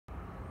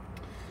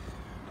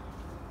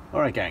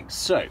Alright gang,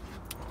 so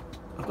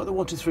I've got the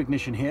 123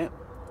 ignition here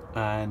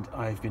and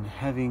I've been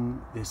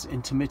having this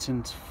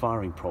intermittent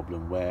firing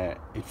problem where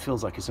it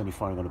feels like it's only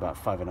firing on about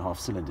 5.5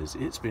 cylinders.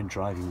 It's been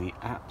driving me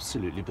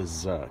absolutely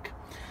berserk.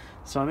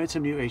 So I made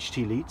some new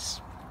HT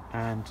leads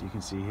and you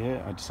can see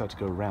here I decided to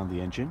go around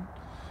the engine,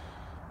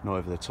 not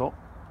over the top.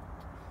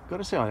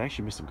 Gotta say, I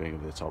actually missed them going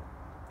over the top.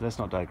 Let's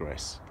not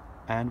digress.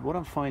 And what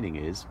I'm finding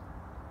is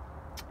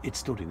it's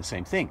still doing the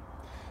same thing.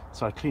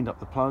 So I cleaned up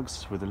the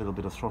plugs with a little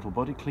bit of throttle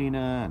body cleaner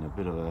and a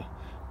bit of a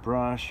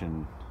brush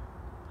and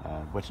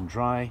wet and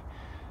dry,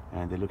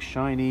 and they look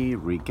shiny.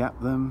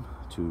 Re-gapped them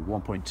to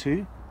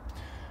 1.2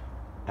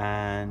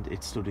 and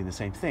it's still doing the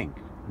same thing.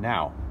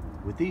 Now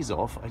with these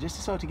off, I just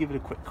decided to give it a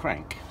quick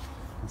crank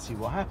and see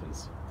what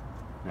happens.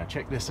 Now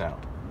check this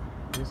out.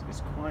 This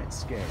is quite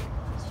scary.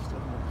 Let's just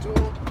open the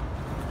door.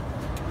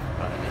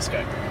 Right, let's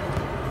go.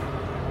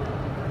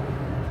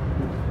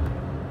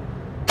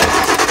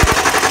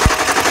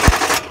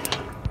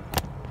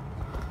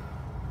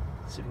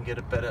 See if we can get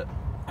a better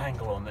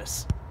angle on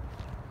this.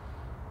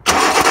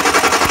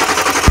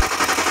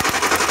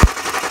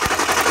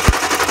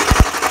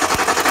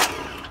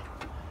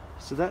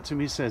 So that to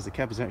me says the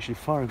cab is actually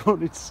firing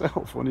on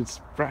itself, on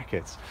its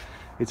brackets.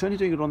 It's only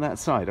doing it on that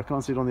side. I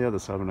can't see it on the other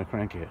side when I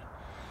crank it.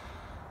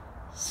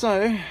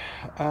 So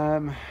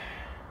I'm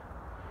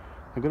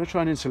going to try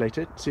and insulate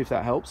it, see if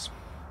that helps.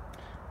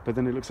 But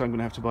then it looks like I'm going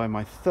to have to buy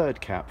my third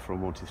cap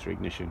from 123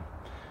 ignition.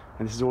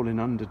 And this is all in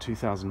under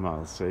 2,000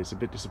 miles, so it's a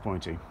bit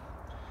disappointing.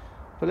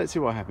 But let's see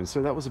what happens.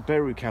 So that was a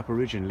Beru cap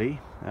originally.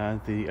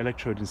 The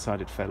electrode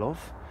inside it fell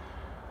off.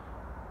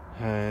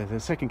 The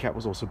second cap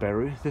was also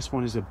Beru. This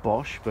one is a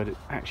Bosch, but it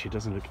actually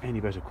doesn't look any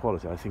better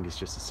quality. I think it's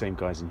just the same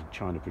guys in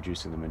China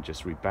producing them and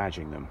just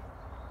rebadging them.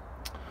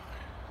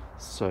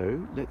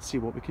 So let's see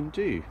what we can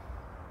do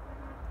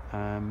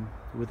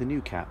with a new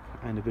cap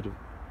and a bit of,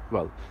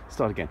 well,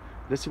 start again.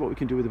 Let's see what we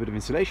can do with a bit of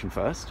insulation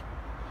first.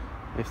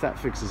 If that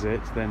fixes it,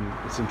 then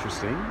it's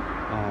interesting.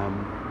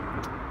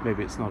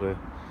 Maybe it's not the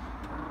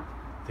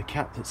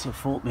cap that's at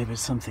fault, maybe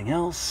it's something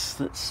else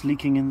that's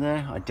leaking in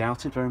there. I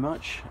doubt it very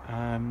much.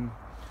 And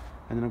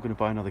then I'm going to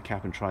buy another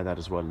cap and try that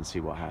as well and see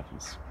what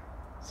happens.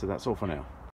 So that's all for now.